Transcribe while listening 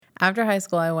After high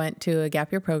school, I went to a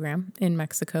gap year program in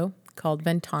Mexico called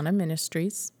Ventana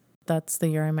Ministries. That's the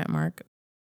year I met Mark.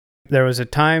 There was a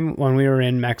time when we were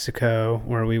in Mexico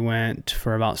where we went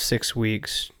for about 6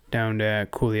 weeks down to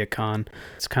Culiacan.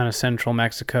 It's kind of central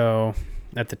Mexico.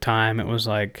 At the time, it was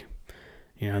like,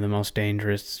 the most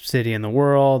dangerous city in the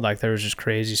world. Like, there was just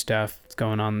crazy stuff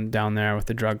going on down there with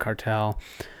the drug cartel.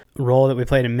 Role that we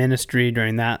played in ministry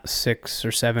during that 6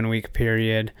 or 7 week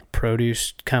period,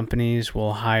 produce companies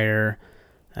will hire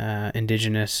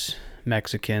indigenous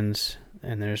Mexicans,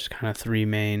 and there's kind of 3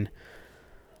 main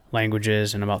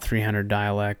languages and about 300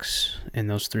 dialects in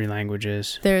those 3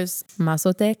 languages. There's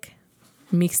Mazotec,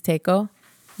 Mixteco,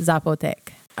 Zapotec.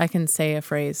 I can say a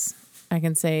phrase. I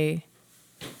can say,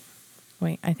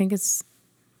 I think it's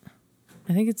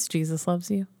Jesus loves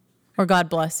you or God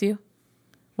bless you.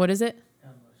 What is it?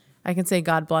 I can say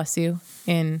God bless you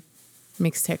in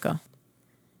Mixteco.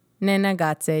 Nena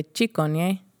gatse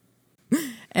chikonye.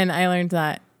 And I learned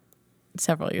that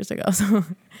several years ago, so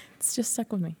it's just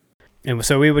stuck with me. And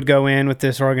so we would go in with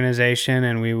this organization,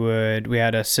 and we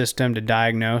had a system to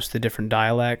diagnose the different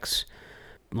dialects,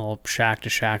 little shack to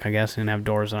shack, I guess, and have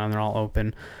doors on them, they're all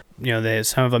open.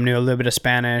 Some of them knew a little bit of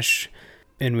Spanish,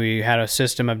 and we had a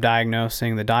system of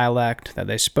diagnosing the dialect that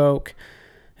they spoke.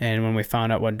 And when we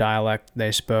found out what dialect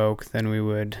they spoke, then we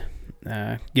would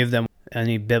give them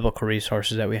any biblical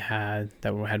resources that we had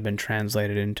that had been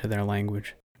translated into their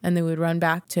language. And they would run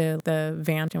back to the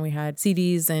van, and we had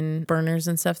CDs and burners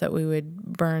and stuff that we would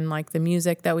burn, like the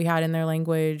music that we had in their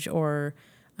language, or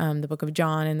the Book of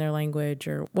John in their language,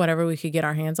 or whatever we could get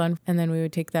our hands on. And then we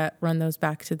would take that, run those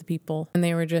back to the people. And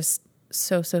they were just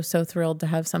so thrilled to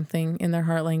have something in their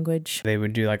heart language. They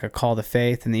would do like a call to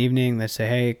faith in the evening. They'd say,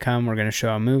 hey, come, we're going to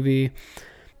show a movie.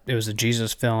 It was a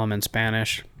Jesus film in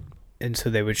Spanish. And so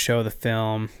they would show the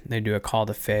film, they'd do a call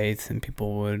to faith, and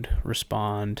people would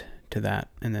respond to that.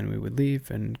 And then we would leave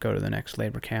and go to the next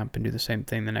labor camp and do the same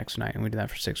thing the next night. And we did that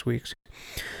for 6 weeks.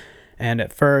 And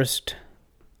at first,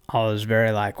 I was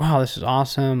very like, wow, this is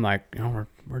awesome. Like,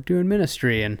 we're doing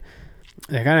ministry. And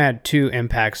they kind of had 2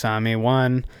 impacts on me.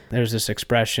 One, there's this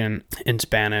expression in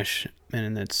Spanish,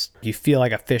 and it's, you feel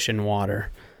like a fish in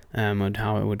water, and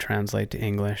how it would translate to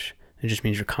English. It just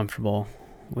means you're comfortable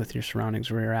with your surroundings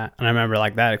where you're at. And I remember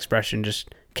like that expression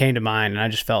just came to mind, and I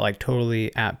just felt like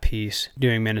totally at peace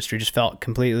doing ministry, just felt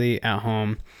completely at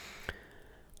home.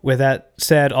 With that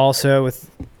said, also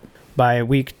by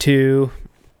week 2,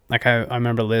 like I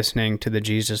remember listening to the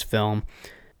Jesus film.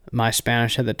 My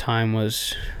Spanish at the time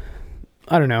was,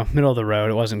 I don't know, middle of the road.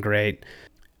 It wasn't great,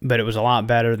 but it was a lot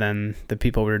better than the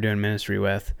people we were doing ministry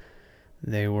with.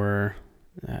 They were,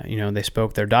 they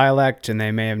spoke their dialect, and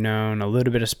they may have known a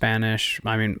little bit of Spanish.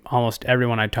 I mean, almost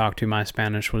everyone I talked to, my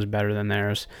Spanish was better than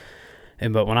theirs.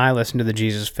 But when I listened to the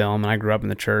Jesus film, and I grew up in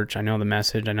the church, I know the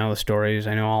message, I know the stories,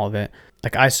 I know all of it.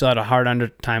 Like, I still had a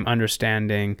hard time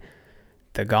understanding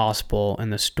the gospel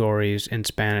and the stories in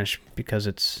Spanish, because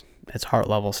it's heart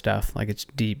level stuff. Like, it's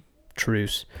deep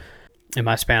truths. And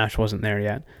my Spanish wasn't there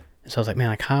yet. So I was like, man,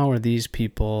 like, how are these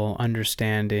people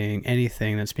understanding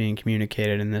anything that's being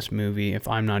communicated in this movie if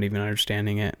I'm not even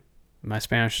understanding it? My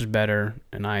Spanish is better,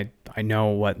 and I know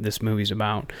what this movie's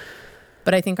about.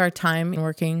 But I think our time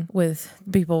working with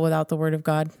people without the Word of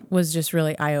God was just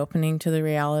really eye-opening to the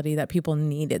reality that people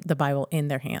needed the Bible in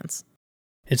their hands.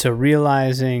 It's a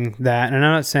realizing that, and I'm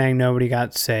not saying nobody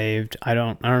got saved. I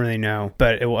don't really know,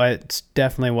 but it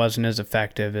definitely wasn't as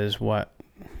effective as what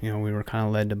we were kind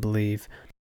of led to believe.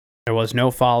 There was no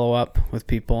follow-up with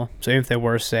people. So even if they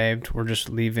were saved, we're just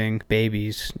leaving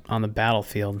babies on the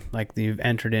battlefield. Like, you've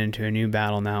entered into a new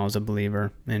battle now as a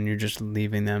believer, and you're just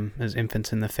leaving them as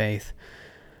infants in the faith.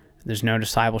 There's no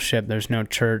discipleship. There's no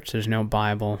church. There's no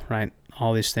Bible, right?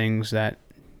 All these things that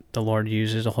the Lord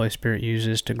uses, the Holy Spirit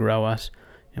uses to grow us.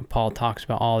 Paul talks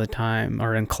about all the time,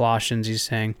 or in Colossians, he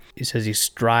says he's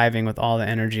striving with all the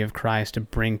energy of Christ to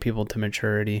bring people to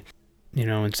maturity.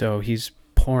 And so he's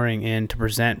pouring in to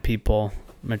present people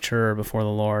mature before the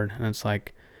Lord. And it's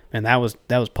like, man, that was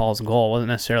Paul's goal. It wasn't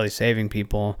necessarily saving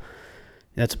people.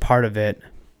 That's a part of it,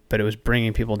 but it was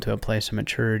bringing people to a place of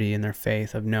maturity in their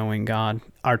faith, of knowing God.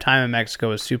 Our time in Mexico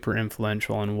was super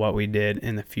influential in what we did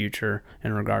in the future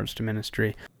in regards to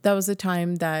ministry. That was a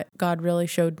time that God really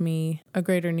showed me a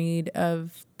greater need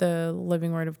of the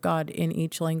living Word of God in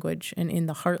each language, and in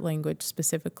the heart language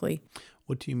specifically.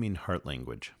 What do you mean heart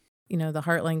language? The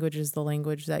heart language is the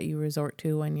language that you resort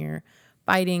to when you're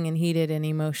fighting and heated and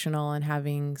emotional and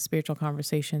having spiritual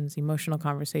conversations, emotional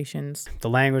conversations. The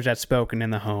language that's spoken in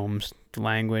the homes, the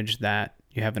language that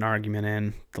you have an argument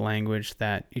in, the language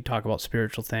that you talk about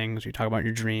spiritual things, you talk about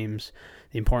your dreams,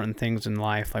 the important things in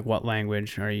life, like what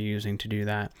language are you using to do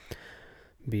that?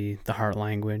 Be the heart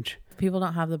language. If people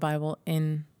don't have the Bible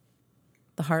in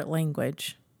the heart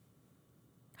language,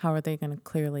 how are they going to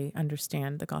clearly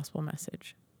understand the gospel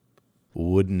message?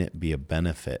 Wouldn't it be a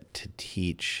benefit to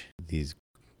teach these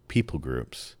people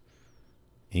groups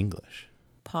English?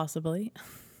 Possibly.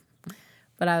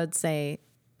 But I would say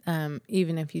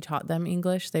even if you taught them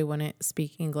English, they wouldn't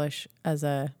speak English as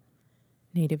a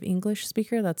native English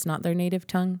speaker. That's not their native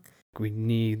tongue. We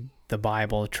need the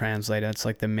Bible translated. It's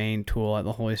like the main tool that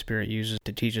the Holy Spirit uses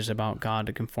to teach us about God,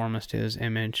 to conform us to his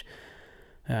image.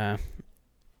 So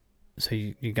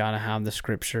you got to have the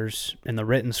scriptures and the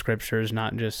written scriptures,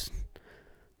 not just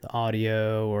the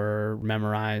audio or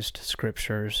memorized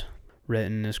scriptures.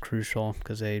 Written is crucial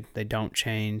because they don't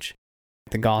change.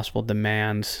 The gospel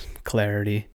demands clarity.